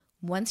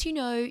Once You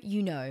Know,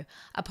 You Know,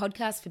 a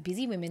podcast for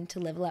busy women to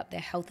level up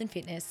their health and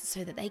fitness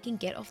so that they can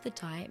get off the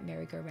diet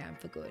merry-go-round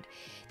for good.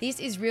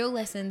 This is real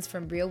lessons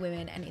from real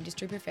women and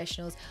industry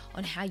professionals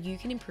on how you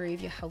can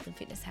improve your health and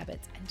fitness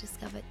habits and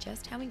discover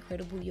just how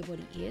incredible your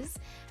body is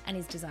and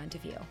is designed to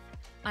feel.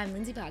 I'm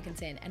Lindsay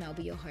Parkinson and I'll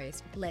be your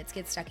host. Let's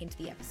get stuck into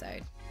the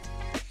episode.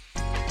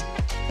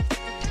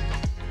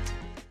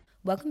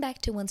 Welcome back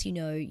to Once You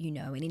Know, You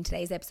Know. And in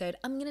today's episode,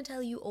 I'm going to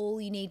tell you all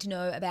you need to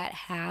know about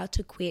how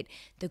to quit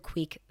the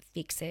quick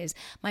fixes.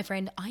 My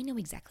friend, I know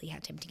exactly how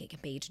tempting it can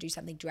be to do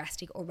something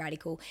drastic or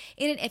radical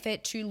in an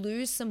effort to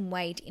lose some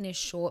weight in a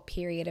short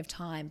period of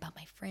time. But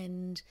my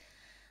friend,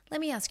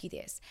 let me ask you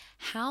this.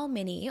 How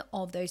many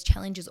of those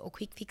challenges or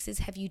quick fixes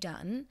have you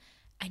done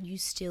and you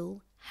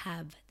still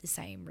have the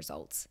same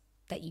results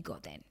that you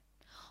got then?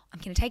 I'm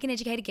going to take an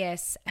educated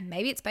guess, and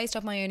maybe it's based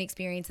off my own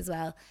experience as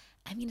well.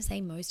 I'm going to say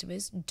most of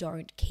us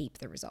don't keep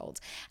the results.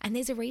 And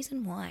there's a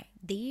reason why.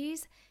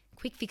 These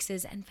quick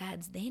fixes and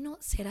fads, they're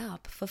not set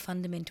up for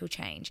fundamental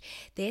change.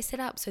 They're set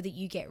up so that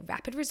you get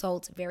rapid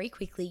results very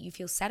quickly. You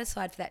feel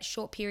satisfied for that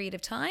short period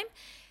of time.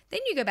 Then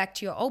you go back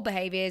to your old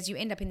behaviors, you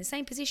end up in the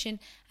same position,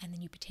 and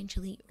then you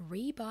potentially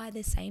rebuy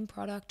the same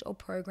product or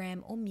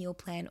program or meal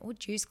plan or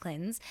juice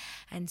cleanse.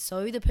 And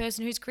so the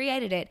person who's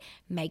created it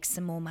makes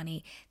some more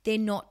money. They're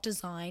not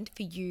designed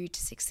for you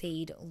to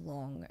succeed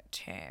long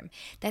term.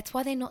 That's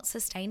why they're not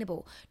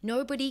sustainable.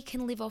 Nobody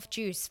can live off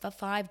juice for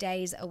 5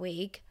 days a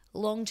week.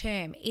 Long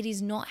term, it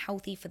is not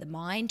healthy for the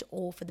mind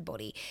or for the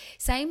body.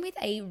 Same with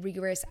a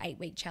rigorous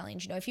 8-week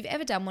challenge. You know, if you've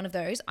ever done one of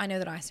those, I know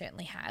that I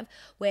certainly have,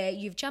 where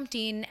you've jumped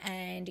in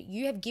and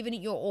you have given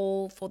it your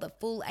all for the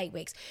full 8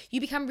 weeks. You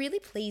become really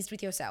pleased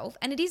with yourself,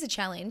 and it is a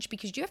challenge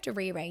because you have to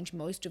rearrange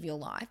most of your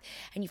life,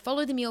 and you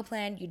follow the meal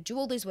plan, you do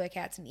all those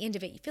workouts, and at the end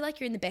of it, you feel like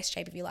you're in the best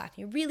shape of your life, and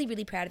you're really,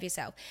 really proud of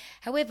yourself.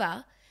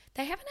 However,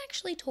 they haven't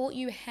actually taught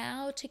you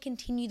how to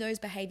continue those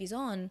behaviors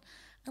on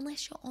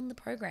unless you're on the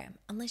program,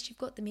 unless you've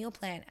got the meal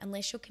plan,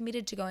 unless you're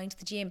committed to going to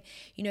the gym,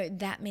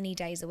 that many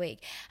days a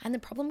week. And the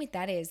problem with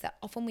that is that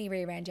often we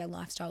rearrange our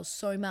lifestyles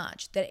so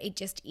much that it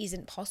just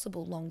isn't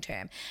possible long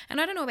term. And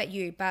I don't know about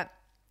you, but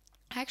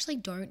I actually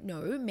don't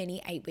know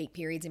many 8-week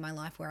periods in my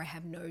life where I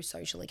have no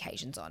social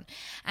occasions on.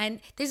 And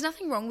there's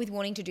nothing wrong with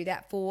wanting to do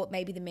that for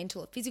maybe the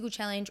mental or physical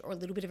challenge or a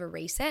little bit of a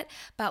reset,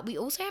 but we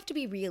also have to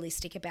be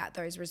realistic about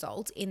those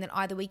results in that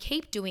either we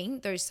keep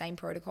doing those same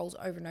protocols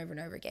over and over and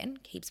over again,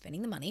 keep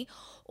spending the money,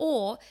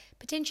 or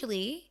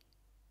potentially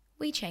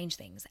we change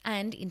things.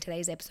 And in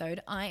today's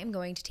episode, I am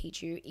going to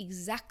teach you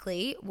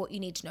exactly what you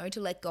need to know to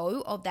let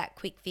go of that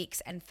quick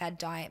fix and fad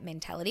diet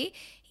mentality,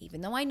 even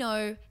though I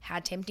know how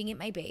tempting it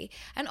may be.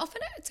 And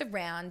often it's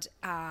around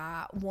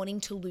wanting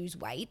to lose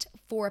weight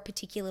for a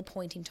particular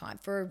point in time,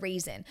 for a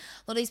reason.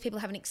 A lot of these people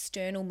have an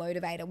external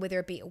motivator, whether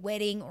it be a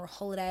wedding or a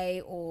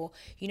holiday or,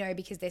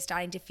 because they're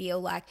starting to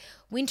feel like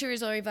winter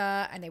is over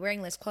and they're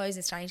wearing less clothes,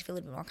 they're starting to feel a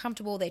little bit more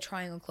comfortable, they're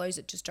trying on clothes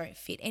that just don't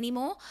fit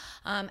anymore.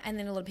 And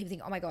then a lot of people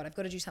think, oh my God, I've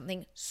got to do something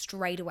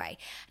straight away.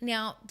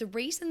 Now, the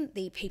reason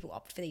the people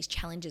opt for these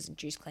challenges and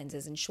juice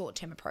cleanses and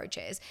short-term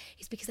approaches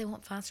is because they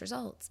want fast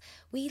results.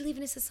 We live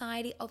in a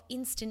society of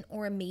instant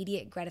or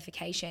immediate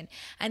gratification,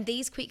 and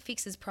these quick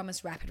fixes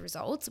promise rapid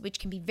results, which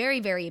can be very,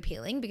 very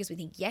appealing because we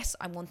think, yes,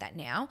 I want that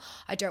now.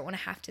 I don't want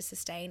to have to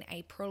sustain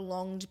a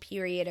prolonged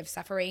period of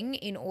suffering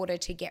in order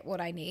to get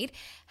what I need.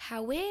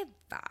 However,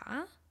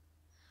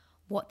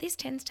 what this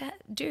tends to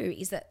do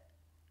is that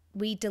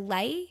we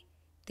delay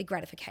the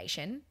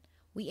gratification,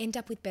 we end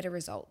up with better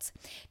results.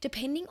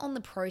 Depending on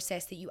the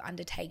process that you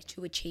undertake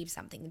to achieve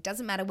something, it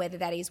doesn't matter whether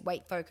that is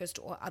weight focused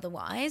or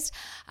otherwise,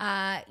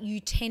 you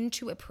tend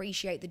to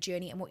appreciate the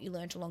journey and what you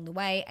learned along the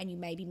way, and you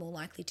may be more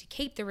likely to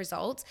keep the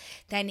results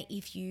than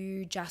if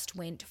you just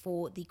went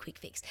for the quick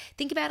fix.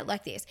 Think about it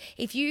like this.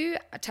 If you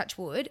touch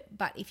wood,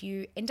 but if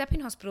you end up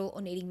in hospital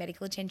or needing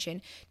medical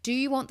attention, do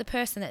you want the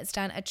person that's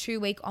done a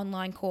 2-week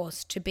online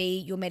course to be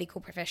your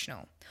medical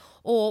professional?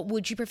 Or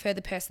would you prefer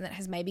the person that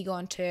has maybe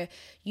gone to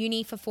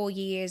uni for 4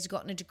 years,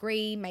 gotten a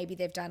degree, maybe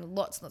they've done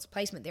lots and lots of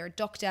placement, they're a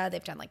doctor,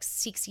 they've done like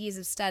 6 years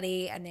of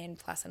study and then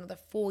plus another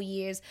 4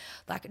 years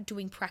like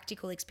doing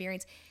practical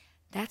experience?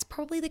 That's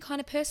probably the kind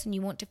of person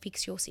you want to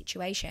fix your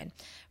situation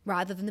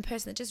rather than the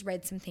person that just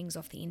read some things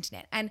off the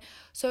internet. And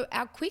so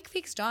our quick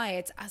fix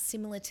diets are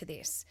similar to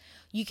this.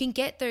 You can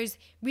get those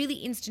really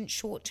instant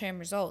short-term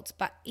results,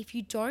 but if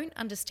you don't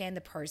understand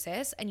the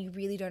process and you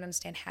really don't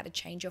understand how to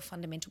change your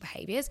fundamental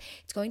behaviors,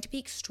 it's going to be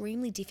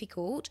extremely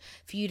difficult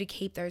for you to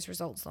keep those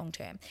results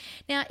long-term.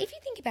 Now, if you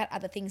think about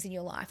other things in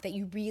your life that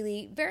you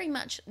really very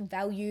much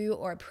value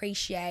or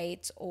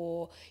appreciate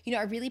or,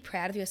 are really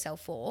proud of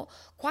yourself for,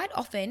 quite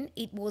often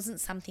it wasn't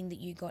something that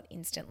you got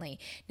instantly.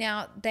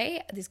 Now,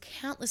 there's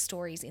countless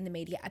stories in the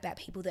media about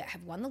people that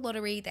have won the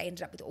lottery, they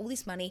ended up with all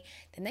this money,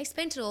 then they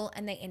spent it all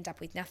and they end up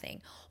with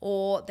nothing.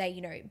 Or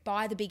they,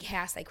 buy the big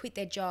house, they quit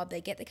their job,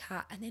 they get the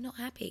car, and they're not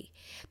happy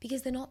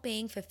because they're not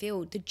being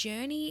fulfilled. The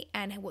journey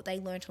and what they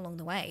learned along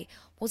the way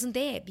wasn't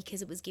there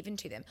because it was given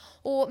to them.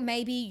 Or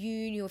maybe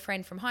you knew a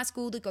friend from high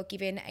school that got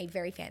given a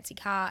very fancy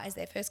car as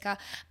their first car,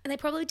 and they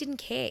probably didn't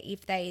care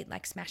if they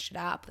smashed it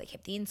up, they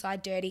kept the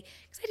inside dirty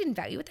because they didn't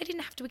value it. They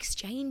didn't have to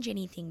exchange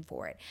anything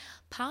for it.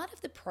 Part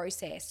of the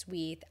process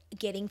with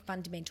getting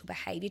fundamental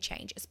behavior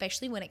change,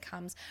 especially when it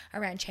comes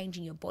around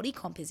changing your body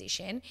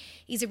composition,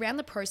 is around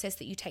the process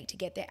that you take to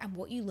get there and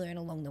what you learn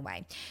along the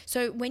way.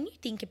 So when you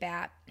think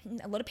about,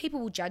 a lot of people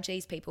will judge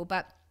these people,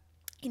 but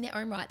in their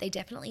own right, they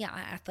definitely are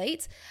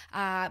athletes,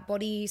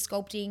 body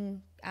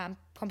sculpting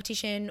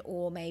competition,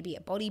 or maybe a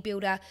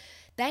bodybuilder.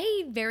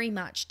 They very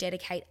much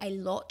dedicate a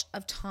lot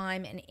of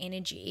time and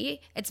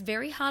energy. It's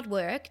very hard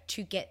work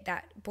to get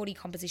that body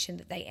composition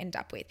that they end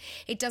up with.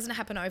 It doesn't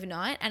happen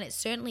overnight, and it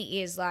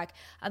certainly is a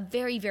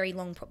very, very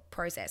long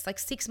process,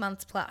 6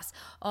 months plus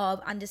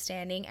of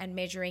understanding and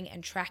measuring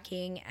and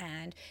tracking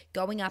and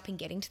going up and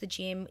getting to the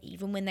gym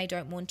even when they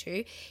don't want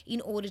to,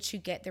 in order to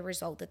get the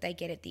result that they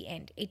get at the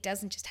end. It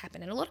doesn't just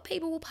happen. And a lot of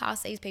people will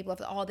pass these people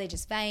off, they're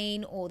just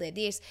vain, or they're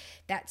this.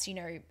 That's,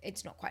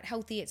 it's not quite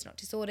healthy, it's not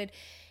disordered,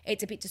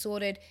 it's a bit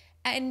disordered.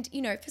 And,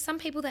 for some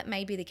people that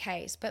may be the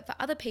case, but for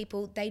other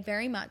people, they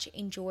very much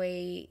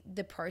enjoy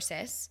the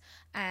process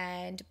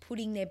and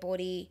putting their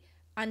body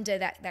under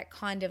that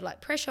kind of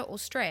pressure or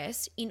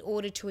stress in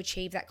order to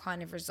achieve that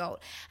kind of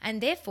result. And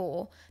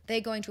therefore,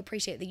 they're going to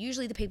appreciate it. They're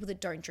usually the people that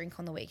don't drink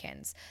on the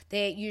weekends.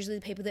 They're usually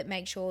the people that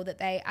make sure that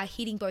they are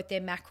hitting both their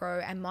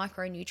macro and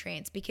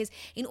micronutrients, because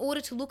in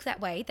order to look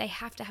that way, they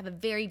have to have a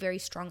very, very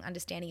strong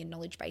understanding and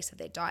knowledge base of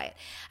their diet.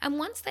 And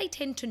once they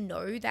tend to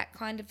know that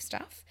kind of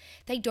stuff,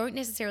 they don't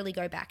necessarily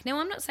go back. Now,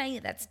 I'm not saying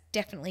that that's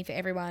definitely for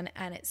everyone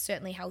and it's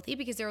certainly healthy,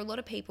 because there are a lot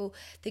of people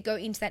that go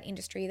into that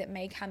industry that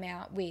may come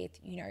out with,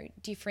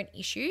 different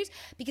issues,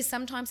 because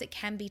sometimes it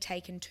can be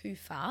taken too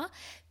far.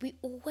 We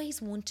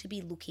always want to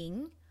be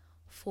looking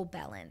for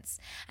balance.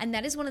 And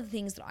that is one of the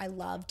things that I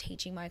love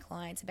teaching my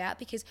clients about,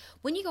 because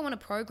when you go on a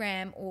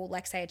program or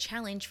say a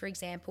challenge, for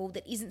example,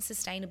 that isn't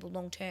sustainable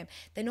long term,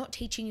 they're not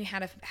teaching you how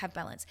to have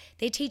balance.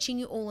 They're teaching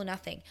you all or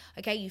nothing.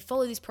 Okay, you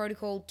follow this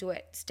protocol, do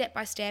it step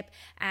by step,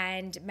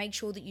 and make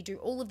sure that you do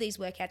all of these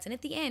workouts. And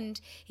at the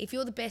end, if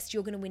you're the best,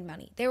 you're going to win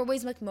money. They're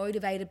always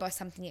motivated by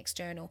something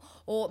external.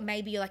 Or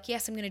maybe you're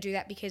yes, I'm going to do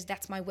that because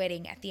that's my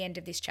wedding at the end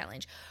of this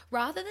challenge,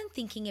 rather than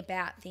thinking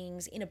about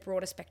things in a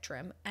broader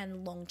spectrum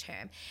and long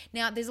term.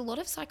 Now, there's a lot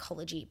of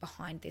psychology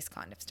behind this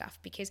kind of stuff,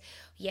 because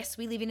yes,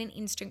 we live in an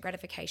instant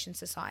gratification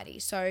society.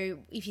 So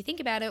if you think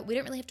about it, we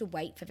don't really have to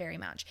wait for very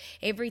much.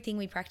 Everything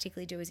we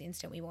practically do is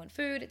instant. We want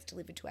food, it's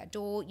delivered to our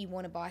door. You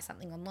want to buy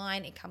something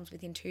online, it comes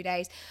within 2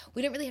 days.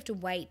 We don't really have to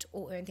wait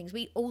or earn things.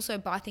 We also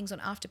buy things on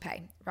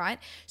Afterpay, right?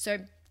 So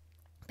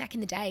back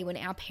in the day when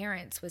our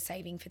parents were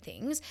saving for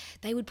things,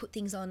 they would put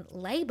things on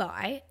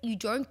lay-by. You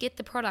don't get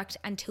the product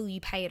until you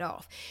pay it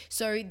off.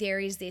 So there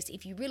is this,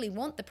 if you really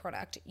want the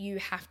product, you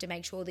have to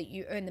make sure that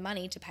you earn the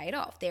money to pay it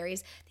off. There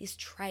is this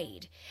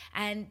trade.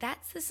 And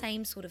that's the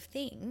same sort of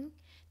thing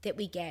that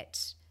we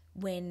get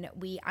when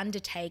we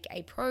undertake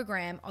a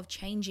program of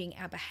changing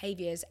our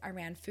behaviors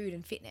around food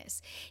and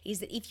fitness, is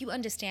that if you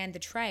understand the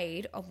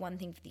trade of one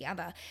thing for the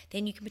other,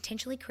 then you can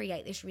potentially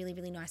create this really,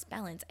 really nice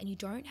balance, and you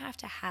don't have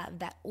to have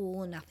that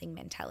all or nothing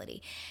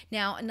mentality.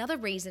 Now, another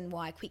reason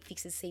why quick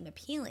fixes seem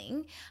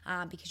appealing,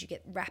 because you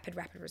get rapid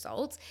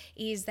results,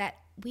 is that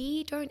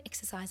we don't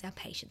exercise our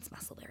patience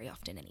muscle very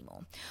often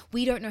anymore.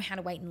 We don't know how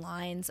to wait in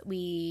lines.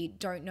 We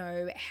don't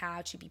know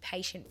how to be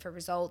patient for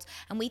results.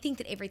 And we think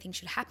that everything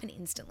should happen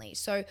instantly.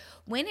 So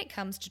when it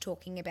comes to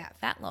talking about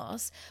fat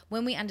loss,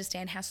 when we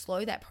understand how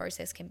slow that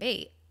process can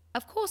be,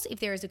 of course, if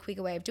there is a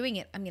quicker way of doing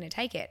it, I'm going to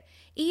take it.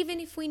 Even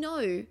if we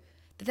know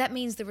that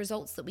means the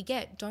results that we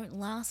get don't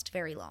last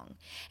very long.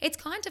 It's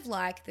kind of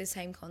like the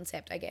same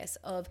concept, I guess,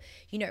 of,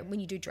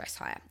 when you do dress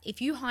hire. If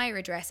you hire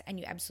a dress and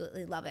you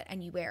absolutely love it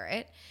and you wear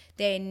it,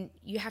 then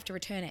you have to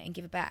return it and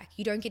give it back.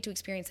 You don't get to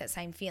experience that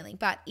same feeling.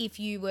 But if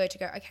you were to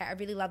go, okay, I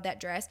really love that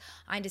dress,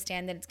 I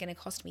understand that it's going to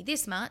cost me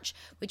this much,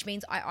 which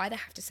means I either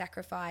have to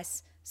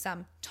sacrifice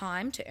some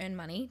time to earn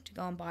money to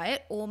go and buy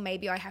it, or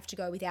maybe I have to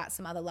go without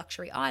some other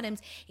luxury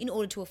items in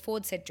order to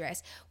afford said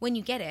dress. When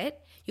you get it,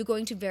 you're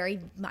going to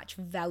very much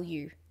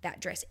value that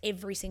dress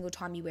every single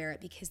time you wear it,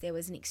 because there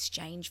was an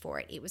exchange for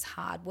it. It was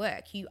hard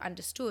work. You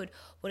understood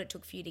what it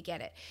took for you to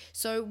get it.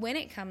 So when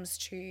it comes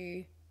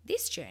to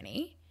this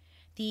journey,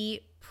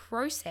 the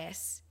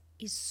process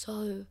is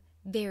so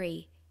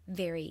very,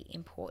 very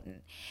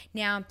important.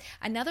 Now,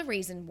 another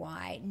reason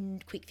why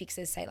quick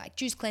fixes, say like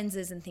juice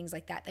cleansers and things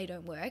like that, they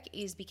don't work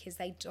is because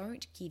they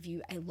don't give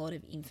you a lot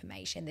of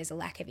information. There's a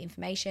lack of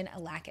information, a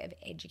lack of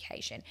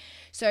education.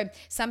 So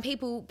some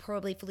people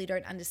probably fully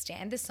don't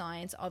understand the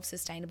science of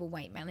sustainable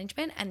weight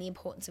management and the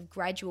importance of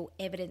gradual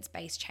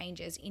evidence-based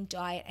changes in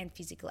diet and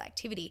physical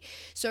activity.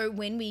 So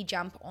when we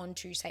jump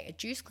onto, say, a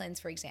juice cleanse,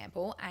 for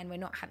example, and we're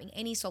not having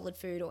any solid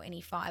food or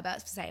any fiber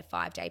for, say, a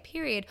 5-day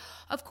period,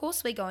 of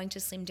course we're going to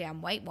slim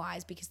down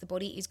weight-wise because the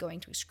body is going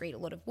to excrete a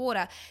lot of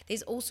water.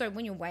 There's also,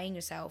 when you're weighing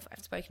yourself,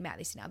 I've spoken about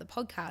this in other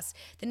podcasts,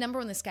 the number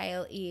on the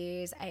scale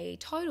is a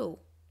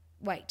total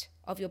weight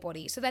of your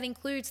body. So that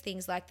includes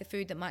things like the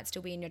food that might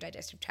still be in your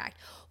digestive tract,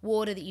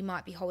 water that you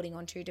might be holding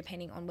onto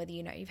depending on whether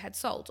you've had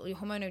salt or your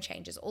hormonal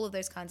changes, all of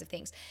those kinds of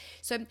things.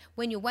 So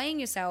when you're weighing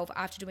yourself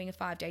after doing a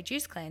 5-day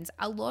juice cleanse,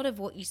 a lot of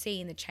what you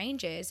see in the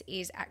changes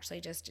is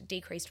actually just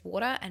decreased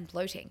water and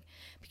bloating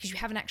because you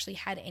haven't actually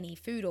had any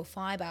food or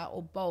fiber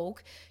or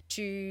bulk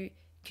to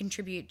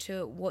contribute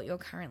to what you're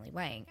currently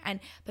weighing.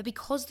 But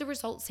because the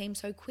results seem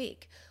so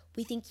quick,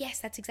 we think, yes,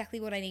 that's exactly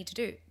what I need to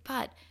do.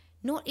 But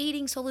not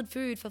eating solid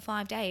food for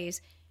 5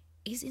 days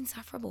is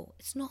insufferable.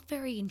 It's not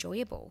very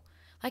enjoyable.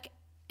 Like,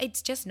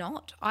 it's just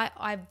not.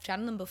 I've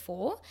done them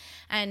before,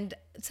 and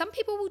some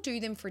people will do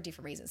them for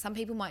different reasons. Some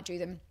people might do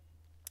them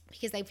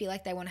because they feel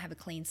like they want to have a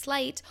clean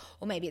slate,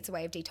 or maybe it's a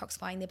way of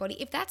detoxifying their body.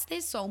 If that's their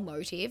sole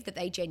motive, that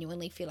they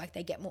genuinely feel like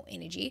they get more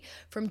energy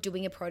from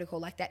doing a protocol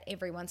like that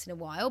every once in a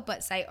while,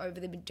 but say over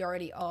the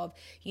majority of,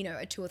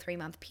 a 2 or 3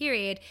 month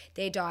period,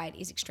 their diet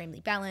is extremely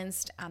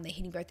balanced, they're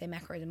hitting both their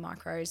macros and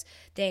micros,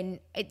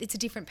 then it's a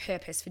different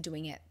purpose for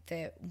doing it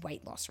for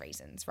weight loss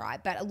reasons,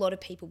 right? But a lot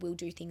of people will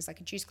do things like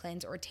a juice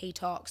cleanse or a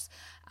detox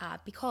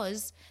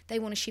because they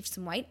want to shift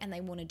some weight and they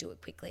want to do it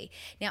quickly.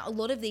 Now, a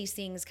lot of these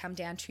things come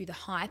down to the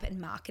hype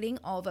and marketing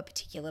of a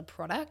particular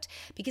product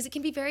because it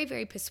can be very,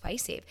 very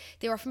persuasive.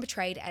 They're often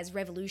portrayed as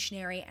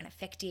revolutionary and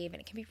effective, and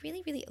it can be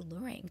really, really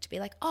alluring to be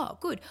like, oh,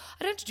 good,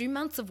 I don't have to do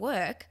months of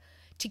work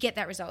to get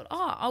that result.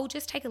 Oh, I'll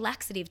just take a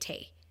laxative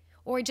tea,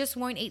 or I just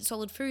won't eat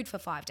solid food for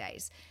 5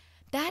 days.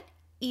 That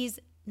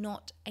is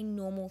not a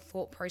normal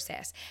thought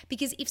process,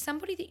 because if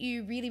somebody that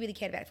you really, really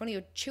cared about, if one of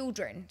your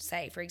children,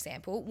 say, for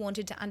example,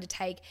 wanted to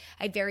undertake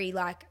a very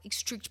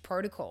strict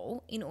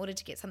protocol in order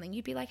to get something,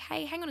 you'd be like,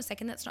 hey, hang on a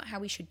second, that's not how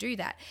we should do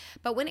that.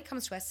 But when it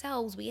comes to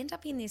ourselves, we end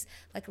up in this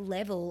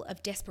level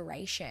of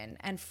desperation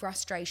and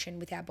frustration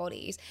with our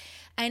bodies.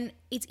 And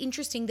it's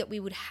interesting that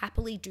we would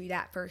happily do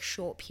that for a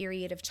short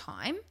period of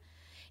time,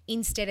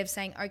 instead of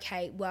saying,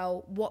 okay,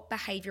 well, what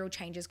behavioral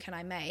changes can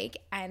I make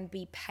and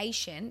be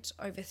patient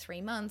over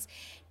 3 months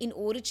in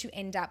order to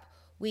end up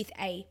with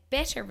a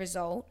better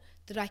result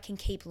that I can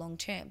keep long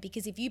term.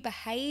 Because if you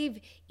behave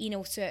in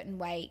a certain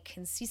way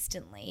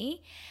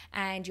consistently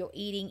and you're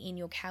eating in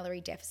your calorie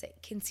deficit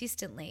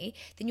consistently,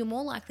 then you're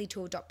more likely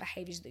to adopt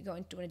behaviors that you're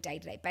going to do on a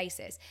day-to-day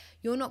basis.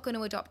 You're not going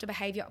to adopt a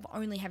behavior of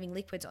only having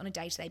liquids on a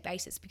day-to-day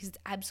basis because it's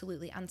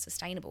absolutely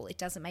unsustainable. It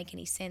doesn't make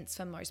any sense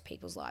for most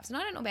people's lives. And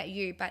I don't know about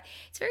you, but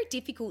it's very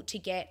difficult to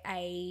get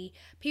a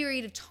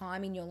period of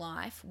time in your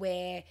life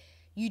where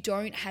you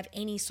don't have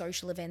any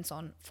social events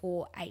on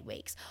for 8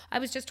 weeks. I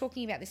was just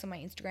talking about this on my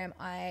Instagram.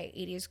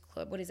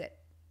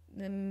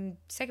 The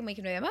second week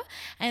of November,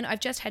 and I've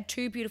just had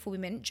 2 beautiful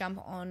women jump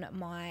on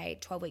my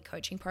 12-week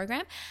coaching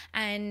program.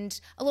 And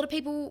a lot of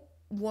people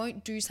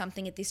won't do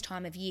something at this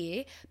time of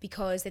year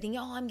because they think,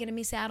 oh, I'm going to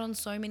miss out on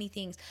so many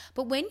things.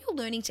 But when you're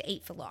learning to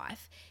eat for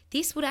life,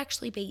 this would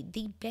actually be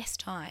the best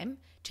time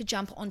to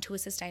jump onto a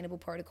sustainable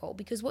protocol,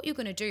 because what you're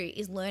going to do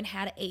is learn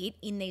how to eat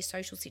in these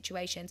social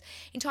situations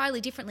entirely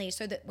differently,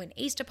 so that when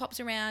Easter pops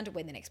around,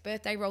 when the next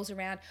birthday rolls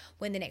around,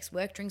 when the next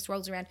work drinks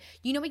rolls around,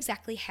 you know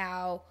exactly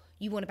how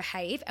you want to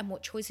behave and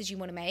what choices you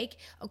want to make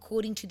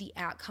according to the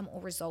outcome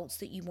or results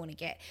that you want to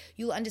get.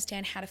 You'll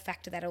understand how to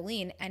factor that all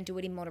in and do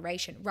it in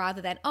moderation,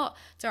 rather than, oh,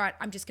 it's all right,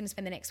 I'm just going to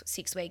spend the next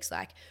 6 weeks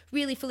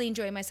really fully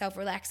enjoying myself,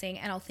 relaxing,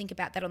 and I'll think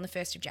about that on the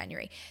 1st of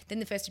January. Then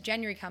the 1st of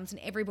January comes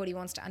and everybody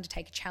wants to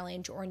undertake a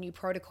challenge or a new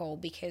protocol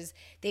because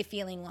they're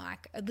feeling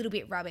like a little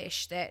bit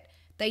rubbish that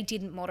they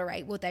didn't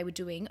moderate what they were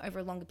doing over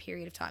a longer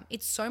period of time.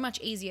 It's so much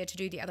easier to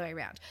do the other way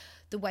around.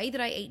 The way that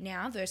I eat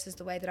now versus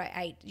the way that I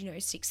ate,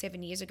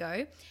 6-7 years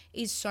ago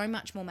is so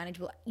much more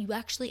manageable. You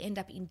actually end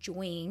up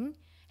enjoying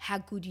how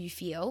good you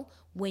feel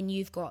when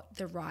you've got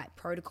the right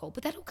protocol.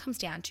 But that all comes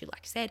down to,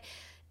 like I said,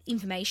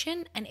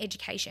 information and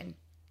education.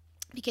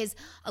 Because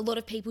a lot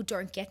of people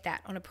don't get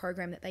that on a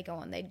program that they go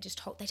on. They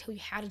tell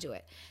you how to do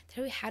it. They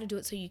tell you how to do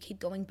it so you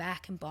keep going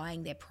back and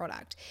buying their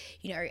product,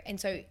 and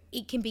so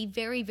it can be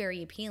very,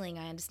 very appealing,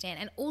 I understand.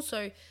 And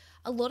also,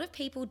 a lot of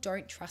people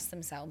don't trust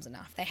themselves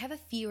enough. They have a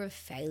fear of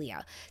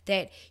failure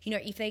that,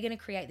 if they're going to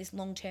create this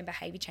long-term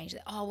behavior change,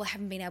 that, I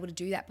haven't been able to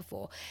do that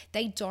before.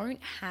 They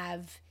don't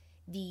have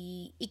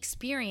the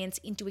experience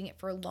in doing it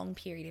for a long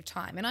period of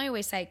time. And I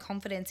always say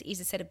confidence is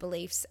a set of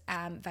beliefs,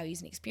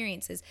 values and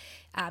experiences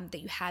that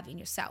you have in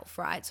yourself,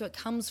 right? So it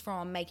comes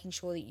from making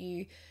sure that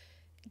you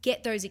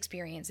get those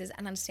experiences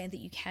and understand that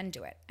you can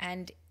do it.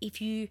 And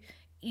if you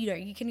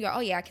you can go, oh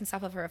yeah, I can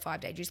suffer for a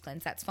 5-day juice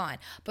cleanse, that's fine.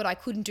 But I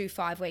couldn't do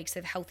 5 weeks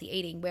of healthy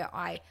eating where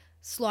I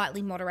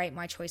slightly moderate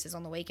my choices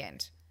on the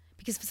weekend.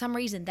 Because for some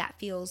reason that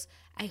feels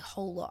a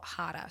whole lot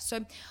harder.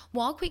 So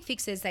while quick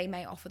fixes, they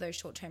may offer those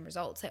short-term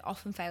results, they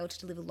often fail to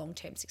deliver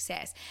long-term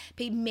success.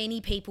 Many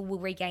people will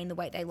regain the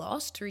weight they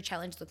lost through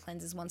challenge-less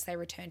cleanses once they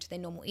return to their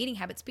normal eating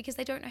habits because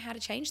they don't know how to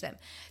change them.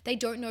 They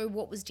don't know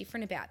what was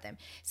different about them.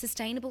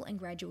 Sustainable and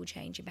gradual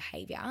change in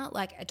behavior,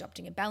 like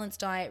adopting a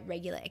balanced diet,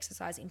 regular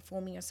exercise,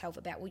 informing yourself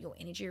about what your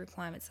energy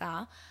requirements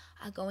are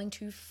going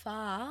to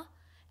far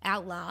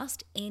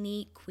outlast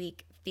any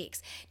quick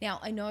fix. Now,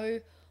 I know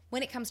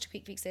when it comes to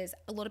quick fixes,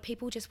 a lot of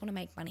people just want to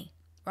make money,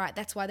 right?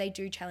 That's why they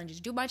do challenges.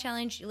 Do my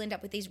challenge, you'll end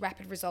up with these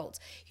rapid results.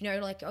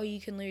 Like, oh,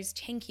 you can lose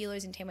 10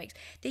 kilos in 10 weeks.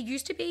 There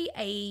used to be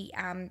a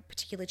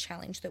particular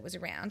challenge that was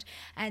around,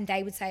 and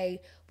they would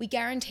say, we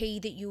guarantee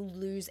that you'll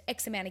lose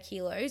X amount of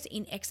kilos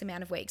in X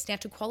amount of weeks. Now,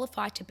 to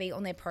qualify to be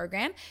on their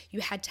program, you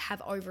had to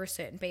have over a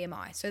certain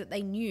BMI so that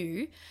they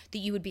knew that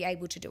you would be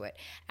able to do it.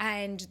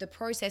 And the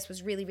process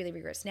was really, really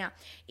rigorous. Now,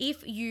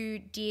 if you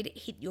did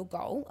hit your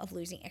goal of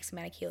losing X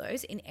amount of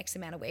kilos in X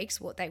amount of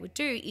weeks, what they would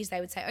do is they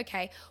would say,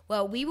 okay,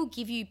 well, we will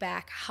give you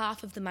back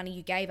half of the money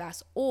you gave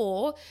us,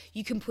 or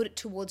you can put it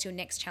towards your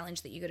next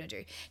challenge that you're going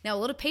to do. Now, a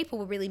lot of people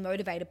were really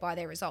motivated by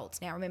their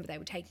results. Now, remember, they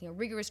were taking a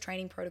rigorous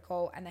training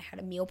protocol and they had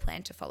a meal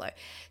plan to follow.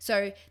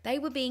 So they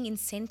were being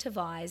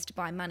incentivized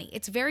by money.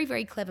 It's very,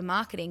 very clever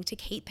marketing to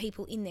keep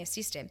people in their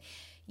system.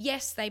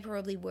 Yes, they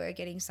probably were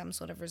getting some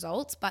sort of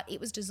results, but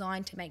it was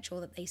designed to make sure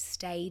that they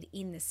stayed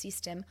in the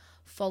system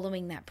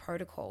following that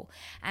protocol.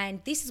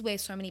 And this is where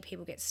so many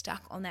people get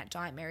stuck on that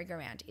diet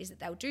merry-go-round, is that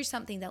they'll do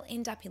something, they'll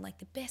end up in like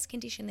the best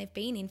condition they've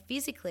been in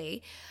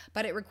physically,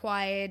 but it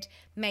required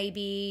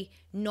maybe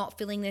not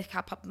filling their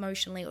cup up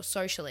emotionally or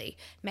socially.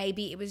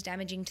 Maybe it was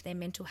damaging to their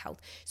mental health.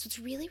 So it's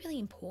really, really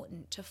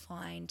important to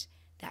find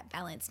that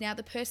balance. Now,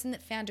 the person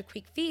that found a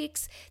quick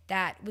fix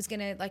that was going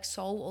to like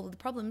solve all of the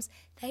problems,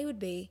 they would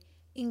be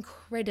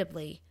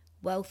incredibly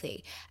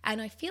wealthy.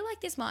 And I feel like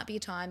this might be a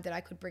time that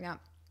I could bring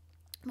up,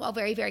 while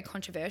very, very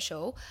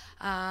controversial,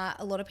 a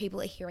lot of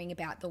people are hearing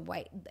about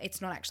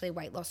it's not actually a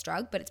weight loss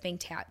drug, but it's being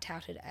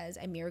touted as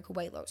a miracle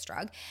weight loss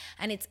drug,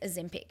 and it's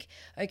Ozempic.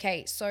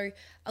 Okay, so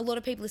a lot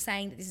of people are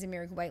saying that this is a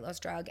miracle weight loss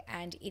drug,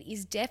 and it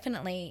is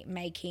definitely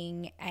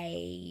making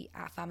a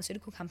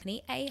pharmaceutical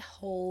company a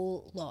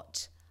whole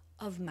lot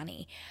of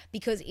money,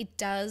 because it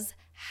does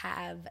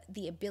have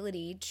the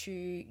ability to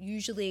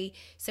usually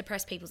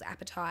suppress people's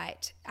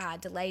appetite,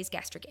 delays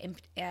gastric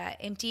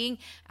emptying.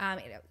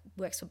 It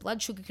works for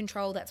blood sugar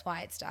control. That's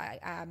why it's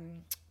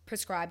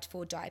prescribed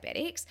for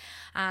diabetics.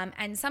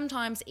 And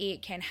sometimes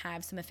it can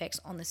have some effects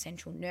on the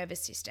central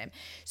nervous system.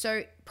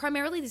 So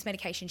primarily this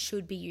medication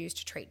should be used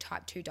to treat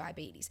type 2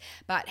 diabetes.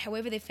 But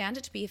however, they've found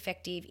it to be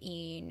effective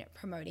in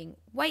promoting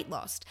weight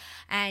loss.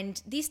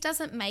 And this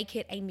doesn't make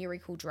it a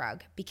miracle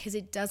drug because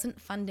it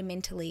doesn't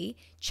fundamentally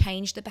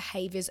change the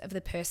behaviors of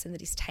the person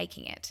that is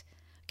taking it.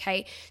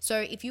 Okay, so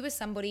if you were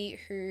somebody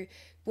who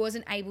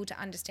wasn't able to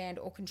understand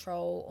or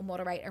control or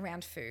moderate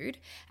around food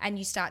and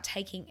you start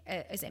taking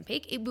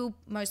Ozempic, it will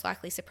most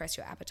likely suppress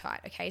your appetite.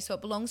 Okay, so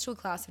it belongs to a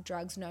class of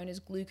drugs known as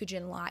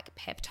glucagon-like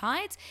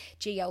peptides,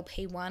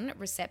 GLP-1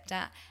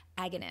 receptor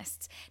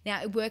agonists.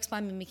 Now, it works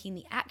by mimicking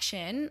the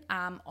action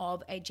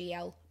of a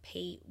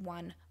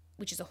GLP-1,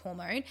 which is a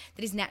hormone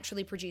that is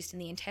naturally produced in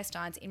the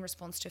intestines in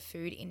response to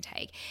food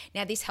intake.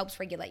 Now, this helps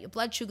regulate your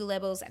blood sugar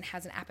levels and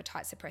has an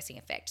appetite suppressing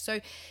effect. So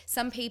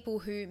some people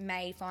who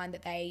may find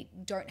that they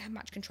don't have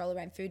much control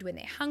around food when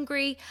they're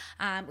hungry,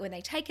 when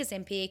they take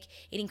Ozempic,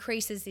 it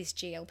increases this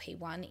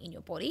GLP-1 in your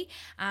body,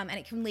 and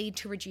it can lead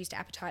to reduced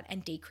appetite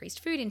and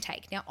decreased food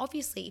intake. Now,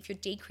 obviously, if you're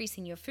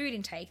decreasing your food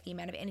intake, the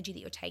amount of energy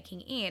that you're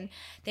taking in,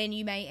 then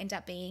you may end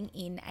up being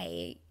in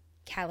a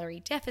calorie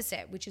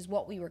deficit, which is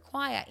what we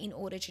require in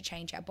order to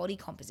change our body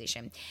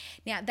composition.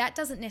 Now, that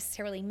doesn't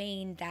necessarily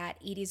mean that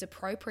it is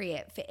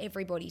appropriate for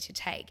everybody to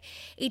take.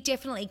 It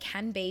definitely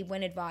can be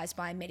when advised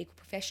by a medical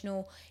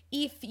professional.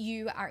 If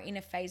you are in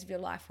a phase of your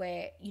life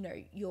where,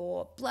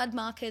 your blood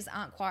markers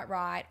aren't quite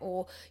right,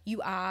 or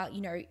you are,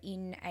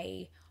 in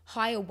a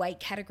higher weight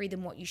category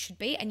than what you should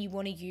be, and you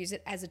want to use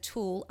it as a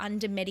tool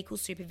under medical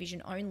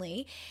supervision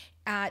only,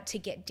 to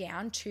get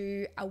down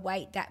to a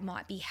weight that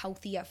might be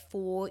healthier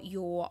for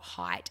your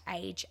height,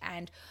 age,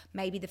 and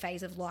maybe the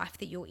phase of life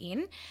that you're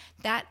in.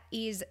 That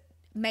is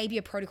maybe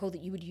a protocol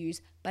that you would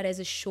use, but as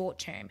a short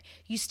term.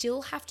 You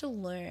still have to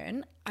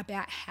learn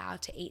about how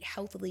to eat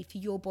healthily for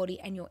your body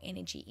and your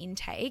energy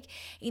intake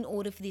in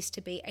order for this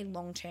to be a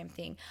long-term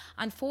thing.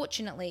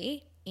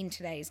 Unfortunately, in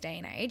today's day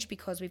and age,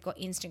 because we've got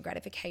instant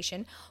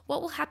gratification,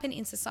 what will happen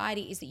in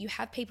society is that you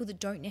have people that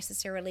don't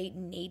necessarily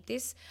need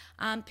this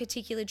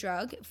particular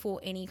drug for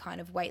any kind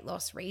of weight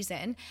loss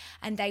reason,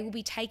 and they will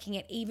be taking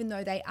it even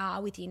though they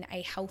are within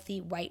a healthy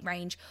weight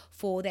range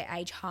for their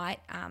age, height,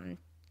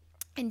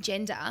 and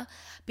gender,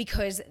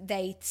 because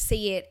they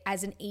see it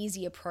as an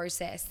easier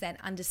process than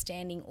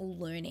understanding or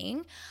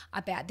learning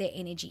about their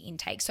energy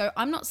intake. So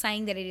I'm not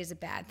saying that it is a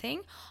bad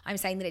thing. I'm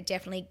saying that it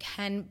definitely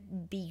can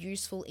be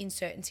useful in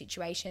certain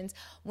situations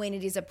when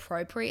it is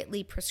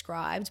appropriately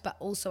prescribed, but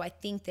also I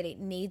think that it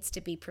needs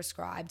to be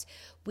prescribed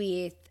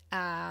with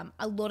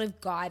a lot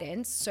of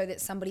guidance so that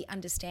somebody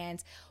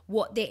understands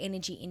what their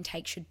energy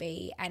intake should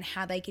be and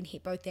how they can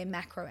hit both their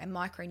macro and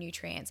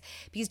micronutrients.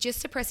 Because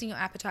just suppressing your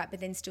appetite but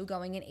then still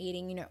going and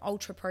eating,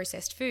 ultra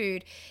processed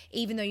food,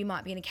 even though you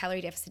might be in a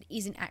calorie deficit,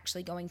 isn't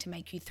actually going to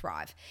make you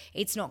thrive.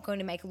 It's not going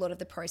to make a lot of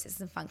the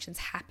processes and functions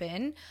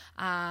happen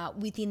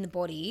within the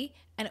body,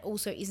 and it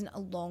also isn't a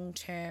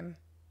long-term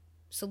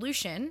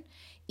solution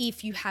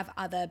if you have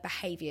other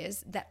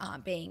behaviors that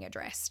aren't being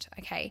addressed.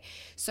 Okay,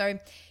 so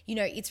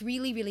it's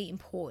really, really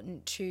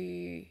important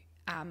to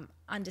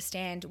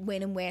understand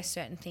when and where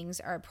certain things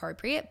are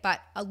appropriate. But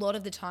a lot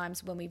of the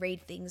times when we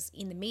read things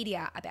in the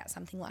media about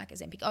something like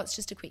Ozempic, it's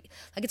just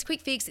it's a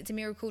quick fix, it's a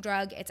miracle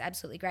drug, it's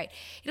absolutely great.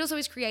 It also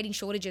is creating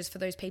shortages for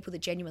those people that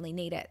genuinely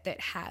need it, that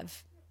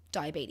have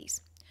diabetes.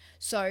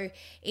 So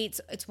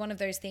it's one of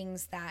those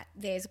things that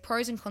there's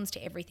pros and cons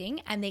to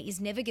everything, and there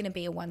is never going to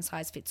be a one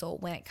size fits all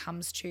when it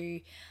comes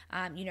to,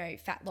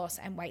 fat loss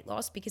and weight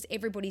loss, because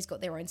everybody's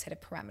got their own set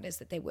of parameters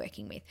that they're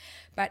working with.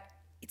 But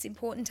it's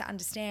important to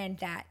understand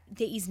that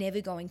there is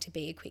never going to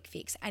be a quick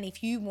fix. And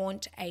if you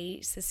want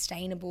a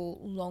sustainable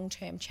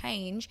long-term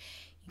change,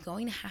 you're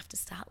going to have to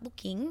start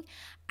looking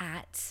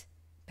at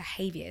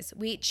behaviors,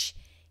 which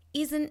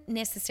isn't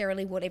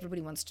necessarily what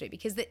everybody wants to do,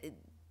 because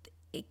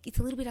it's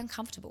a little bit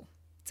uncomfortable.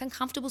 It's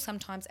uncomfortable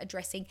sometimes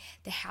addressing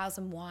the hows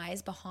and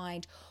whys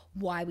behind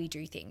why we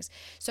do things.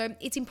 So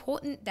it's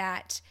important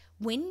that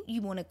when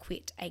you want to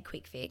quit a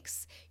quick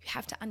fix, you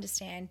have to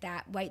understand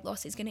that weight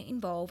loss is going to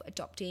involve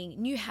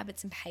adopting new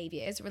habits and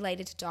behaviors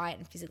related to diet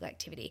and physical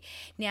activity.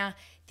 Now,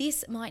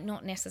 this might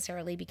not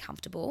necessarily be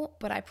comfortable,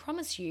 but I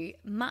promise you,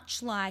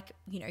 much like,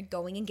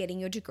 going and getting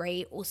your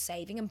degree, or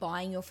saving and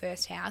buying your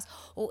first house,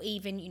 or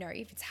even,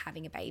 if it's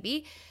having a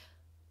baby,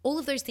 all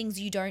of those things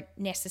you don't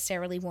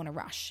necessarily want to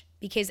rush,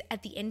 because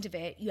at the end of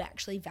it, you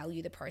actually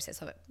value the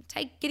process of it.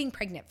 Take getting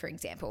pregnant, for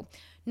example.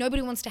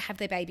 Nobody wants to have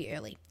their baby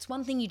early. It's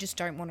one thing you just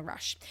don't want to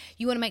rush.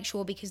 You want to make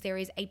sure, because there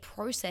is a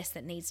process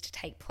that needs to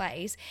take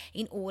place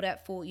in order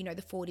for,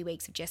 the 40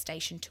 weeks of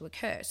gestation to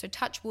occur. So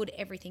touch wood,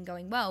 everything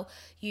going well,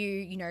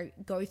 you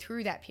go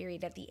through that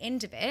period. At the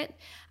end of it,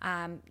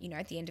 at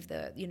the end of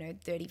the,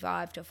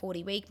 35 to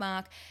 40 week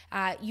mark,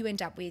 you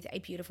end up with a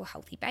beautiful,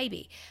 healthy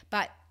baby.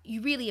 But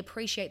you really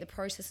appreciate the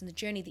process and the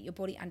journey that your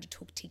body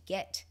undertook to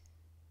get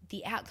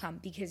the outcome,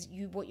 because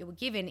what you were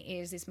given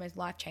is this most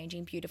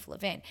life-changing, beautiful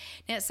event.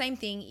 Now, same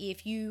thing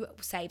if you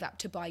save up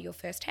to buy your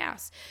first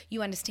house.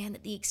 You understand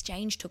that the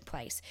exchange took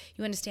place.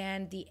 You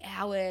understand the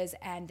hours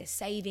and the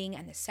saving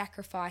and the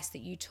sacrifice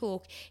that you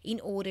took in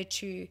order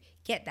to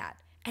get that.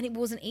 And it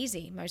wasn't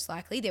easy, most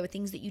likely. There were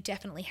things that you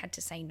definitely had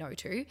to say no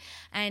to.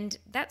 And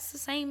that's the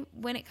same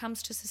when it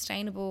comes to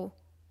sustainable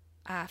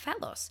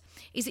fat loss,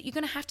 is that you're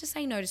going to have to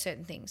say no to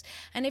certain things.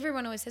 And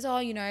everyone always says,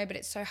 but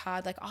it's so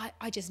hard. Like,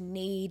 I just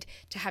need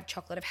to have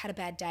chocolate. I've had a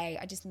bad day.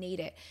 I just need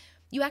it.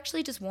 You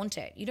actually just want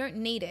it. You don't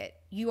need it.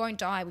 You won't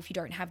die if you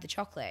don't have the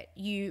chocolate.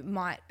 You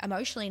might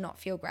emotionally not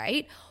feel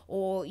great,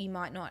 or you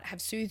might not have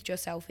soothed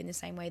yourself in the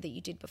same way that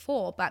you did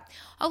before. But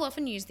I'll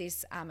often use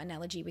this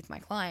analogy with my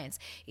clients,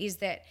 is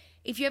that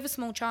if you have a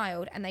small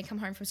child and they come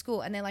home from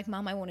school and they're like,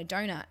 Mum, I want a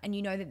donut, and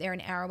you know that they're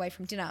an hour away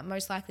from dinner,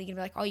 most likely you're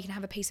going to be like, you can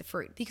have a piece of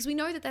fruit, because we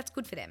know that that's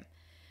good for them.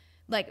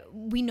 Like,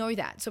 we know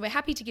that. So we're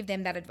happy to give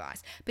them that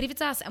advice. But if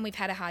it's us and we've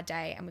had a hard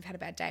day and we've had a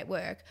bad day at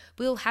work,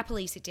 we'll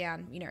happily sit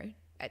down,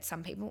 at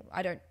some people,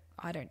 I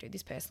don't do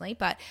this personally,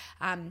 but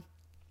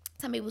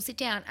some people sit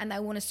down and they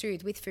want to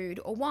soothe with food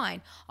or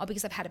wine,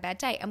 because I've had a bad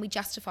day, and we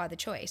justify the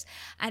choice.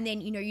 And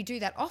then, you do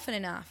that often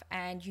enough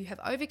and you have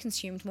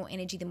overconsumed more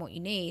energy than what you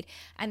need.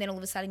 And then all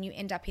of a sudden you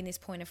end up in this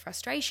point of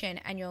frustration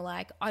and you're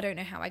like, I don't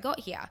know how I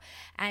got here.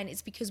 And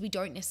it's because we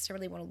don't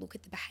necessarily want to look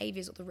at the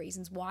behaviors or the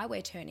reasons why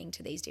we're turning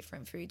to these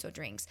different foods or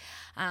drinks,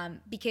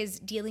 because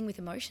dealing with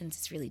emotions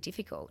is really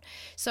difficult.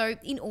 So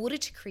in order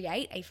to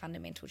create a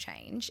fundamental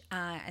change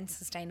and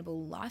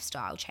sustainable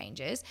lifestyle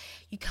changes,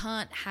 you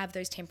can't have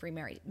those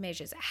temporary measures.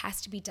 It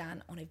has to be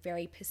done on a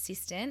very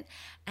persistent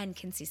and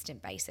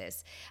consistent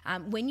basis.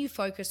 When you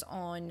focus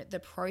on the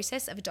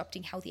process of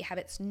adopting healthier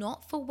habits,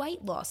 not for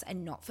weight loss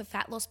and not for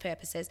fat loss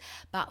purposes,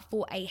 but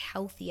for a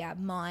healthier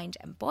mind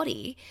and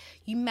body,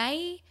 you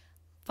may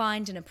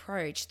find an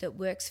approach that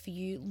works for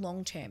you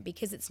long term,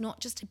 because it's not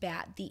just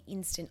about the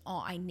instant,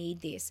 I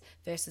need this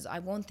versus I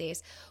want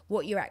this.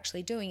 What you're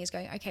actually doing is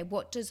going, okay,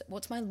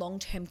 what's my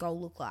long-term goal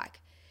look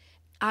like?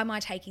 Am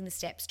I taking the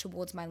steps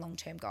towards my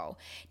long-term goal?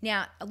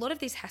 Now, a lot of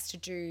this has to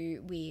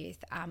do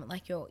with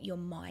like your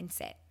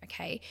mindset.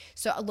 Okay,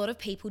 so a lot of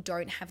people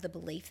don't have the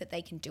belief that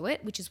they can do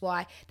it, which is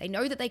why they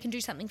know that they can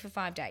do something for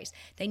 5 days.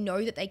 They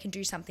know that they can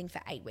do something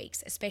for 8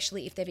 weeks,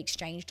 especially if they've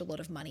exchanged a lot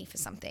of money for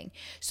something.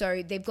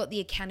 So they've got the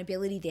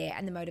accountability there,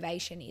 and the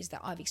motivation is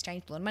that I've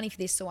exchanged a lot of money for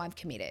this, so I'm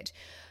committed.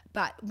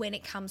 But when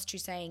it comes to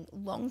saying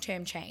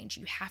long-term change,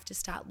 you have to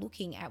start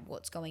looking at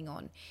what's going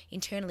on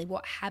internally.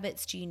 What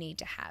habits do you need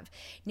to have?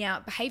 Now,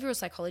 behavioral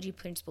psychology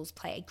principles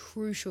play a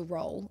crucial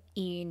role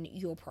in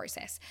your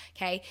process,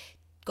 okay?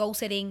 Goal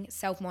setting,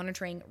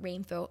 self-monitoring,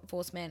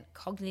 reinforcement,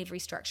 cognitive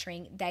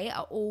restructuring, they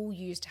are all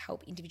used to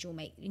help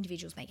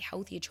individuals make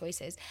healthier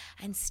choices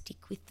and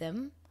stick with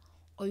them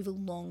over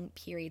long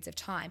periods of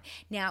time.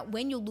 Now,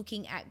 when you're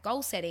looking at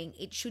goal setting,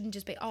 it shouldn't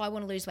just be, I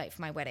want to lose weight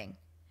for my wedding.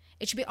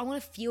 It should be, I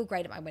want to feel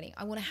great at my wedding.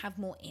 I want to have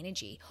more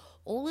energy.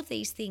 All of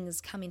these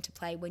things come into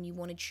play when you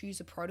want to choose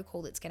a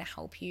protocol that's going to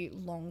help you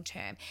long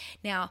term.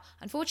 Now,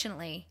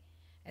 unfortunately,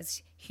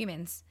 as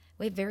humans,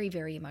 we're very,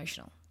 very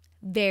emotional.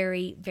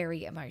 Very,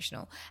 very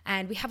emotional.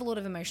 And we have a lot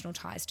of emotional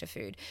ties to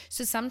food.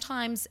 So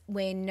sometimes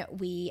when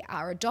we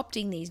are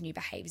adopting these new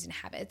behaviors and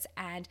habits,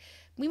 and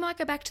we might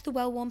go back to the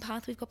well-worn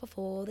path we've got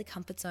before, the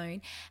comfort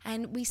zone,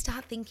 and we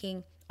start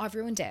thinking, I've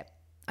ruined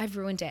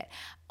it.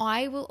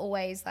 I will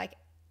always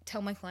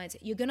tell my clients,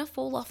 you're going to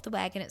fall off the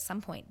wagon at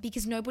some point,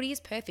 because nobody is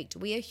perfect.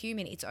 We are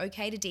human. It's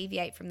okay to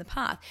deviate from the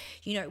path.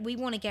 We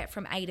want to get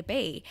from A to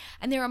B,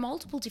 and there are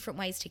multiple different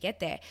ways to get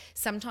there.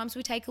 Sometimes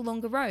we take a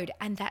longer road,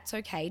 and that's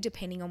okay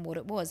depending on what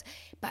it was.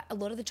 But a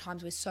lot of the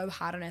times we're so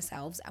hard on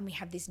ourselves, and we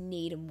have this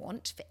need and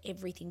want for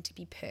everything to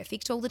be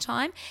perfect all the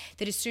time,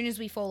 that as soon as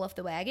we fall off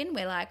the wagon,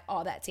 we're like,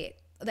 oh, that's it.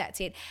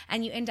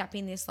 And you end up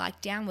in this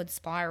downward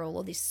spiral,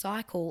 or this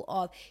cycle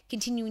of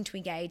continuing to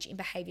engage in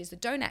behaviors that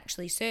don't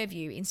actually serve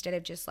you, instead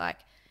of just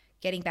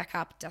getting back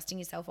up, dusting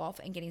yourself off,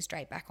 and getting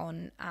straight back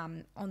on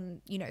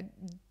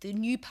the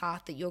new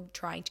path that you're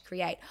trying to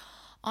create.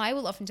 I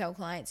will often tell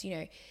clients,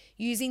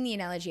 using the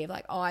analogy of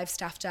I've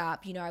stuffed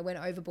up, I went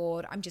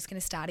overboard, I'm just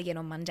going to start again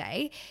on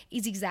Monday,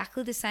 is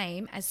exactly the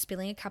same as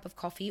spilling a cup of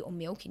coffee or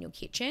milk in your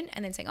kitchen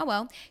and then saying, oh,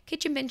 well,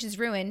 kitchen bench is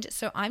ruined,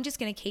 so I'm just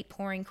going to keep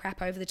pouring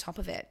crap over the top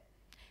of it.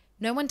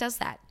 No one does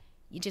that.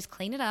 You just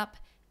clean it up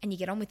and you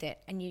get on with it,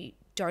 and you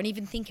don't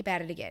even think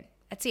about it again.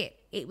 That's it.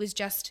 It's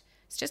just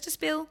a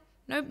spill.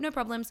 No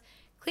problems.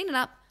 Clean it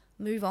up.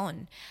 Move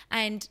on.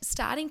 And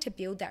starting to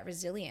build that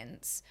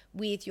resilience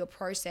with your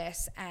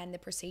process and the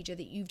procedure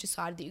that you've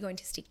decided that you're going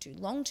to stick to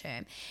long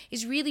term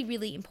is really,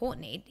 really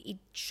important. It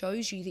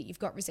shows you that you've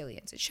got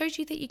resilience. It shows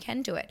you that you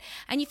can do it.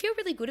 And you feel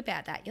really good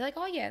about that. You're like,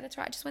 oh yeah, that's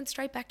right. I just went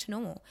straight back to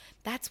normal.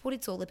 That's what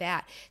it's all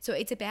about. So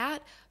it's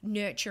about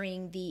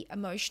nurturing the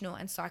emotional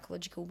and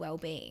psychological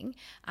well-being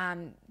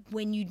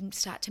when you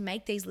start to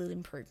make these little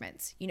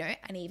improvements,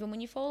 and even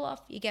when you fall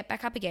off, you get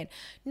back up again.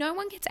 No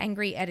one gets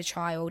angry at a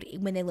child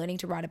when they're learning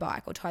to ride a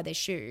bike or tie their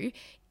shoe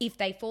if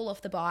they fall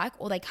off the bike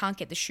or they can't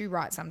get the shoe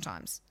right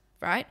sometimes,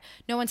 right?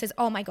 No one says,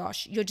 oh my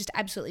gosh, you're just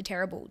absolutely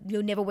terrible.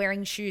 You're never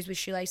wearing shoes with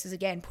shoelaces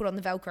again. Put on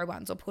the Velcro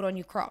ones or put on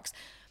your Crocs.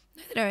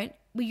 No, they don't.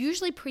 We're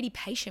usually pretty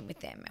patient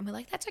with them, and we're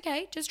like, that's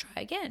okay, just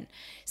try again.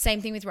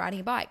 Same thing with riding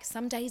a bike.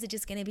 Some days are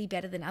just going to be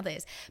better than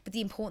others, but the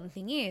important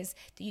thing is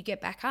that you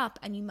get back up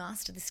and you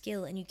master the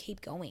skill and you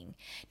keep going.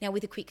 Now,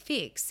 with a quick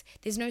fix,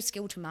 there's no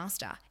skill to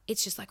master.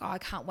 It's just I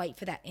can't wait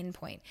for that end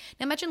point.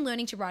 Now, imagine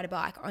learning to ride a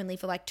bike only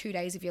for 2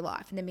 days of your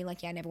life and then being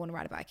like, yeah, I never want to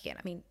ride a bike again.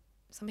 I mean,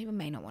 some people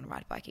may not want to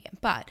ride a bike again,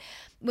 but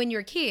when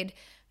you're a kid,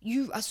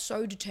 you are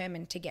so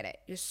determined to get it.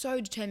 You're so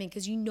determined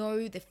because you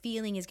know the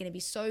feeling is going to be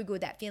so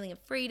good, that feeling of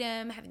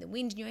freedom, having the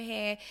wind in your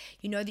hair,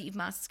 you know that you've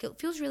mastered skill. It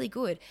feels really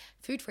good.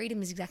 Food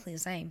freedom is exactly the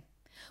same.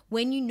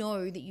 When you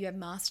know that you have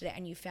mastered it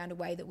and you've found a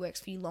way that works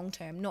for you long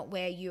term, not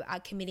where you are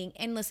committing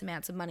endless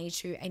amounts of money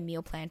to a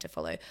meal plan to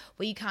follow,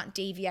 where you can't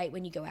deviate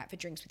when you go out for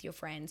drinks with your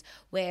friends,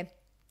 where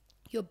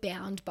you're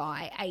bound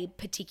by a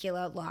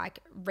particular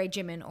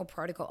regimen or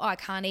protocol. Oh, I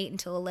can't eat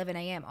until 11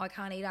 a.m. Oh, I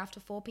can't eat after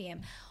 4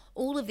 p.m.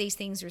 All of these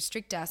things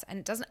restrict us, and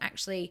it doesn't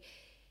actually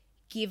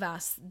give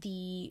us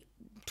the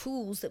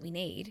tools that we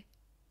need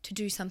to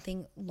do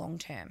something long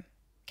term.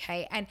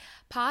 Okay. And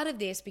part of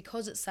this,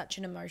 because it's such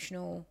an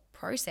emotional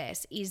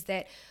process, is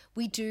that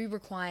we do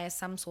require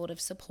some sort of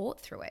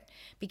support through it,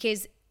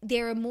 because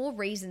there are more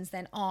reasons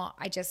than,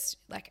 I just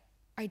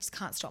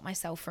can't stop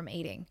myself from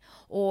eating.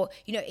 Or,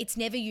 it's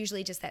never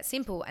usually just that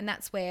simple. And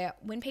that's where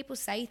when people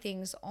say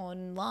things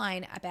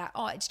online about,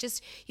 it's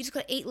just, you just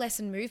got to eat less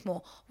and move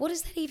more. What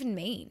does that even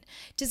mean?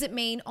 Does it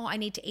mean, I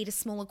need to eat a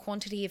smaller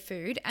quantity of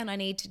food and I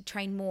need to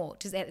train more?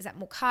 Is that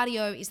more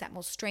cardio? Is that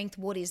more strength?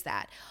 What is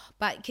that?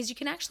 But because you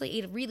can actually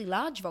eat a really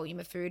large volume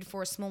of food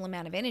for a small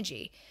amount of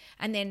energy.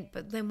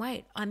 But then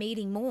wait, I'm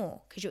eating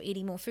more because you're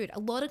eating more food. A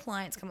lot of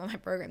clients come on my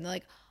program, they're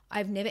like,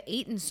 I've never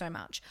eaten so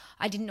much.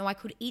 I didn't know I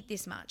could eat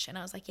this much. And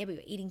I was like, yeah, we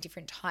were eating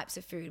different types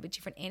of food with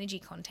different energy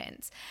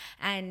contents.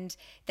 And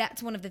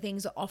that's one of the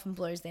things that often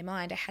blows their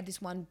mind. I had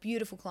this one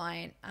beautiful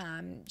client.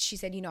 She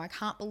said, I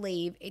can't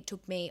believe it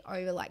took me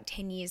over like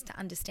 10 years to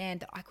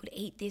understand that I could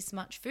eat this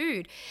much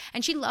food.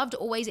 And she loved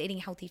always eating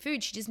healthy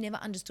food. She just never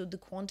understood the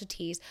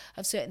quantities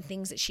of certain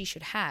things that she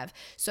should have.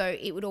 So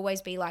it would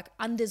always be like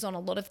unders on a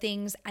lot of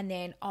things and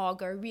then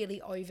go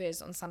really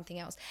overs on something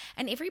else.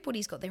 And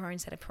everybody's got their own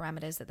set of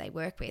parameters that they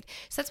work with.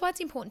 So that's why it's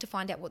important to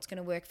find out what's going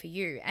to work for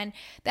you. And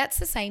that's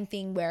the same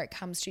thing where it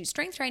comes to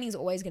strength training is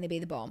always going to be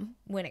the bomb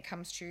when it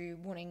comes to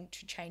wanting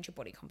to change your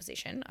body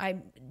composition.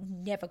 I'm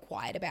never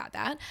quiet about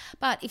that.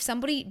 But if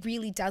somebody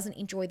really doesn't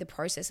enjoy the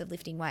process of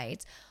lifting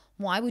weights,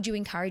 why would you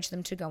encourage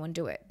them to go and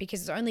do it?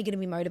 Because it's only going to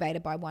be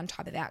motivated by one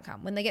type of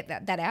outcome. When they get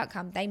that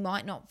outcome, they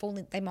might not fall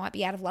in, they might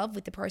be out of love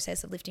with the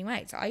process of lifting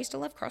weights. I used to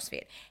love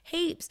CrossFit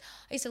heaps.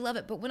 I used to love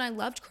it. But when I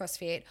loved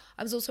CrossFit,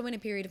 I was also in a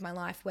period of my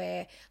life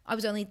where I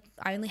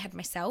only had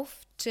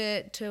myself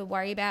to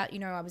worry about.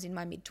 I was in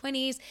my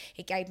mid-20s.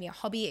 It gave me a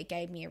hobby. It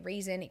gave me a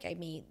reason. It gave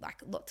me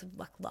like lots of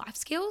like life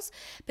skills.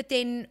 But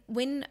then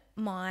when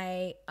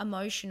my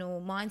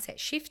emotional mindset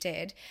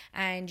shifted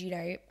and,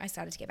 I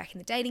started to get back in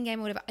the dating game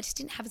or whatever, I just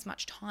didn't have as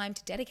much time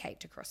to dedicate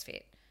to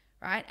CrossFit,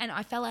 right? And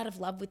I fell out of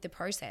love with the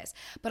process,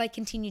 but I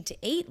continued to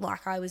eat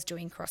like I was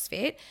doing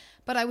CrossFit,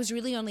 but I was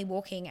really only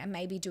walking and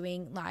maybe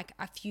doing like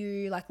a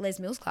few like Les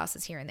Mills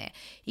classes here and there.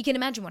 You can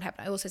imagine what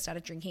happened. I also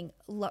started drinking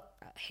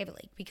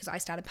heavily because I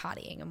started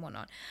partying and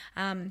whatnot.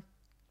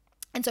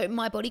 And so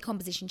my body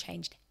composition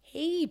changed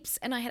heaps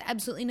and I had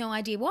absolutely no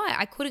idea why.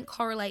 I couldn't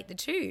correlate the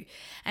two.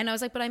 And I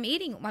was like, but I'm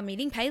eating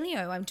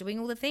paleo. I'm doing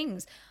all the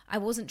things. I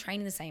wasn't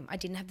training the same. I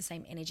didn't have the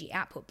same energy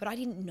output, but I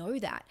didn't know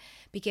that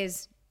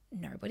because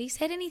nobody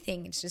said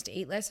anything. It's just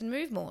eat less and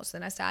move more. So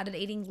then I started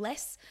eating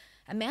less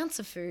amounts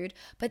of food,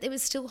 but it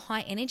was still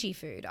high energy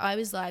food. I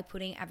was like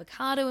putting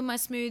avocado in my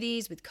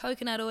smoothies with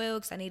coconut oil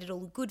because I needed all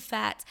the good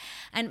fats.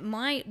 And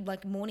my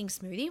like morning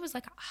smoothie was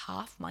like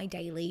half my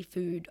daily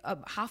food,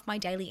 half my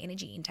daily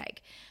energy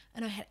intake.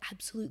 And I had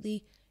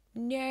absolutely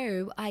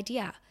no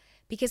idea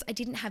because I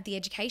didn't have the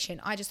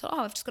education. I just thought,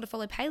 I've just got to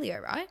follow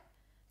paleo, right?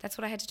 That's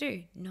what I had to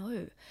do.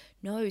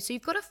 No. So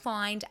you've got to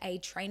find a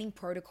training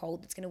protocol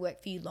that's going to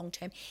work for you long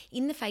term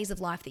in the phase of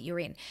life that you're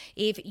in.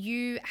 If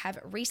you have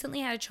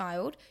recently had a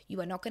child, you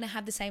are not going to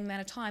have the same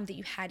amount of time that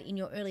you had in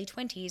your early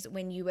 20s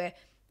when you were,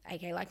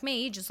 aka like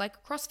me, just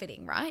like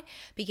crossfitting, right?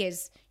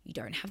 Because you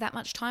don't have that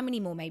much time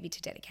anymore maybe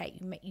to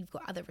dedicate. You've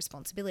got other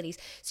responsibilities.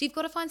 So you've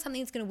got to find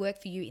something that's going to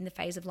work for you in the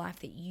phase of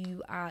life that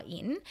you are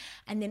in.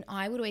 And then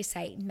I would always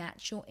say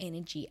match your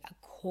energy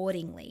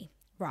accordingly,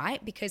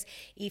 right? Because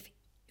if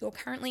you're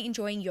currently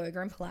enjoying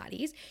yoga and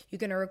Pilates, you're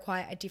going to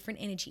require a different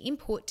energy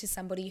input to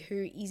somebody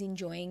who is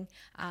enjoying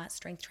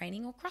strength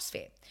training or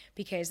CrossFit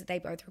because they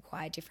both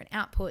require different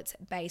outputs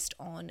based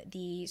on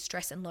the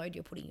stress and load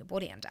you're putting your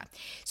body under.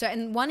 So,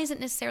 and one isn't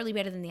necessarily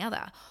better than the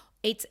other.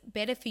 It's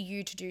better for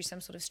you to do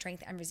some sort of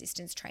strength and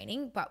resistance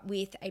training, but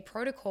with a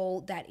protocol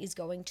that is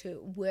going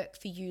to work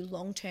for you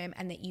long term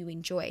and that you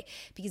enjoy.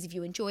 Because if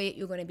you enjoy it,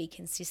 you're going to be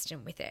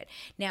consistent with it.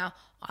 Now,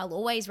 I'll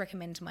always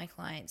recommend to my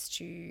clients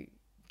to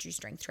do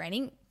strength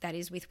training, that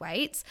is with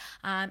weights.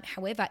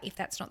 However, if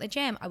that's not their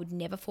jam, I would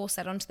never force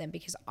that onto them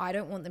because I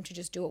don't want them to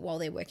just do it while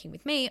they're working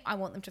with me. I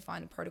want them to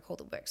find a protocol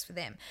that works for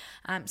them.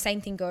 Same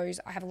thing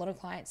goes, I have a lot of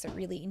clients that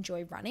really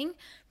enjoy running.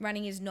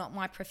 Running is not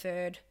my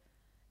preferred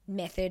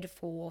method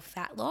for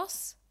fat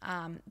loss.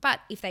 But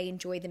if they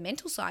enjoy the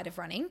mental side of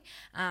running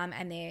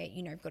and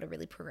they're, got a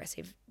really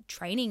progressive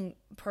training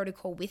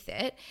protocol with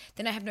it,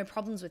 then I have no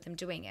problems with them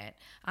doing it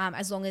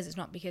as long as it's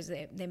not because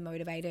they're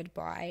motivated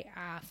by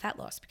fat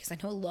loss. Because I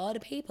know a lot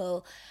of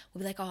people will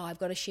be like, I've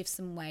got to shift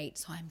some weight,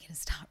 so I'm going to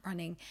start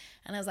running.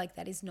 And I was like,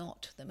 that is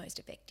not the most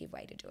effective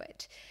way to do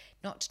it.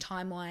 Not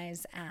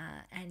time-wise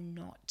and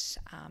not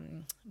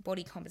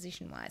body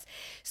composition-wise.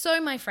 So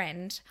my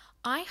friend,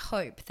 I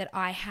hope that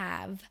I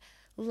have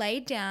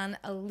laid down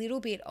a little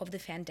bit of the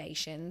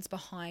foundations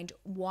behind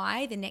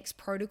why the next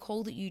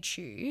protocol that you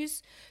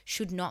choose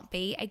should not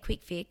be a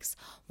quick fix,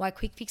 why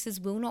quick fixes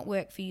will not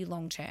work for you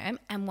long term,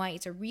 and why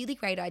it's a really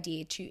great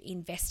idea to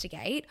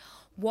investigate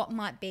what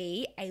might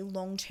be a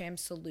long-term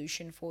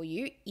solution for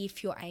you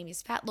if your aim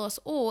is fat loss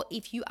or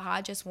if you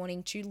are just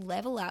wanting to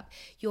level up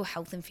your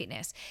health and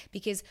fitness.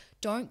 Because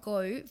don't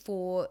go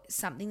for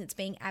something that's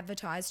being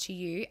advertised to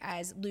you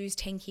as lose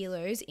 10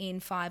 kilos in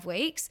 5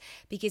 weeks,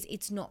 because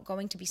it's not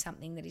going to be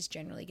something that is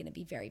generally going to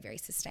be very, very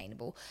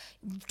sustainable.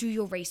 Do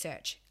your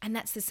research. And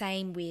that's the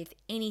same with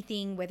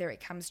anything, whether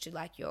it comes to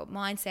like your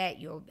mindset,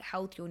 your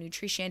health, your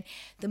nutrition.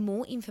 The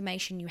more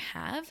information you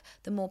have,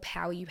 the more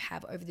power you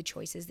have over the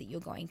choices that you're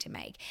going to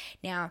make.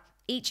 Now,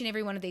 each and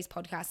every one of these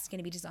podcasts is going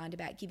to be designed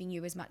about giving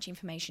you as much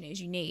information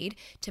as you need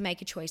to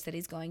make a choice that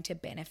is going to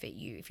benefit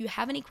you. If you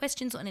have any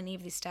questions on any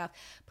of this stuff,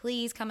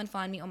 please come and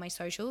find me on my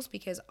socials,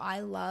 because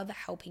I love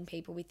helping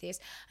people with this.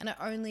 And I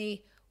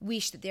only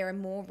wish that there are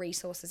more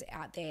resources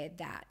out there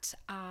that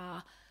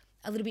are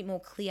a little bit more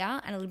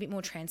clear and a little bit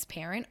more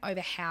transparent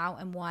over how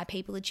and why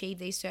people achieve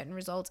these certain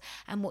results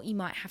and what you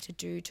might have to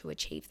do to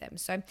achieve them.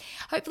 So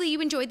hopefully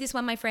you enjoyed this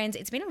one, my friends.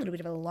 It's been a little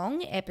bit of a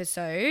long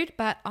episode,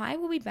 but I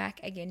will be back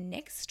again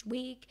next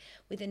week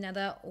with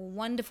another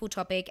wonderful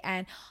topic,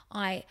 and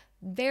I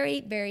very,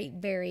 very,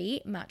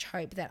 very much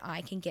hope that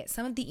I can get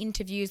some of the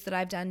interviews that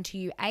I've done to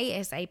you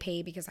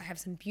ASAP, because I have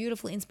some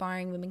beautiful,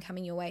 inspiring women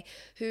coming your way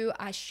who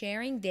are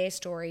sharing their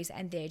stories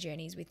and their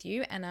journeys with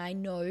you. And I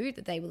know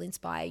that they will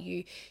inspire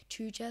you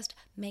to just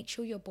make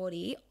sure your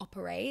body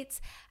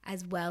operates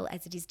as well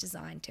as it is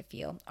designed to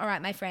feel. All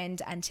right, my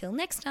friend, until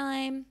next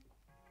time.